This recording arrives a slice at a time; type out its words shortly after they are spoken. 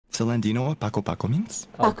Selen, do you know what Paco Paco means?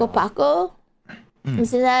 Paco Paco?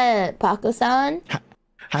 Isn't that Paco-san?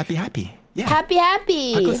 Happy happy. Yeah. Happy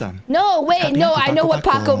happy. Paco-san. No, wait, Happy, no, happy, I know what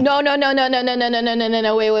Paco. Paco. No.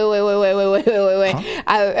 Wait.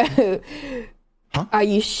 Huh? Are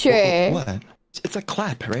you sure? What? It's a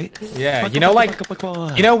clap, right? Yeah, Paco, you know, Paco, like, Paco,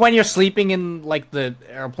 Paco. you know when you're sleeping in like the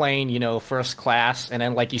airplane, you know, first class, and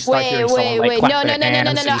then like you start hearing someone like clap their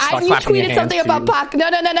hands, and You you tweeted something about Pac. Pac.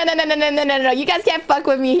 No. You guys can't fuck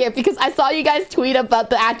with me here because I saw you guys tweet about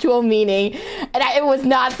the actual meaning, and it was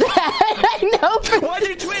not that. I know. Why did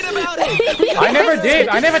you tweet about it? I never did.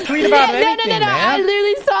 I never tweet about anything, No. man. I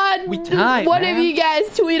literally saw one of you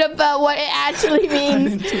guys tweet about what it actually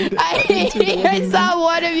means. I saw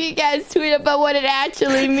one of you guys tweet about what it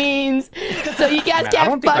actually means. So you guys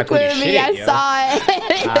can't fuck with me. I saw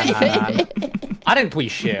it. I didn't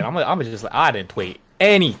tweet shit. I didn't tweet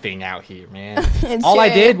anything out here, man. All I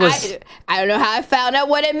did was I don't know how I found out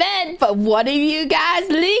what it meant, but one of you guys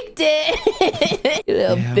leaked it. You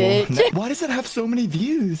little bitch. Why does it have so many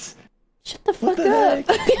views? Shut the fuck up.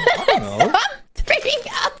 Stop bringing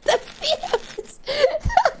up the views.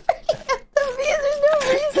 Stop bringing up the views. There's no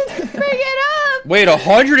reason to bring it up. Wait,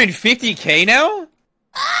 150K now?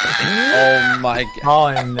 Oh my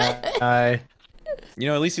god. oh no. You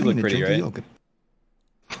know, at least you look pretty, right? What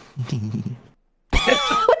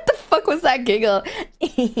the fuck was that giggle?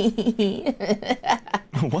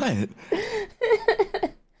 What?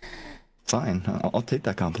 Fine, I'll take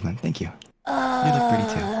that compliment. Thank you. You look pretty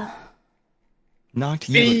too. Noct,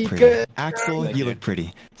 you look pretty. Axel, you look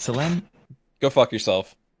pretty. Selen? Go fuck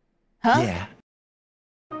yourself. Huh? Yeah.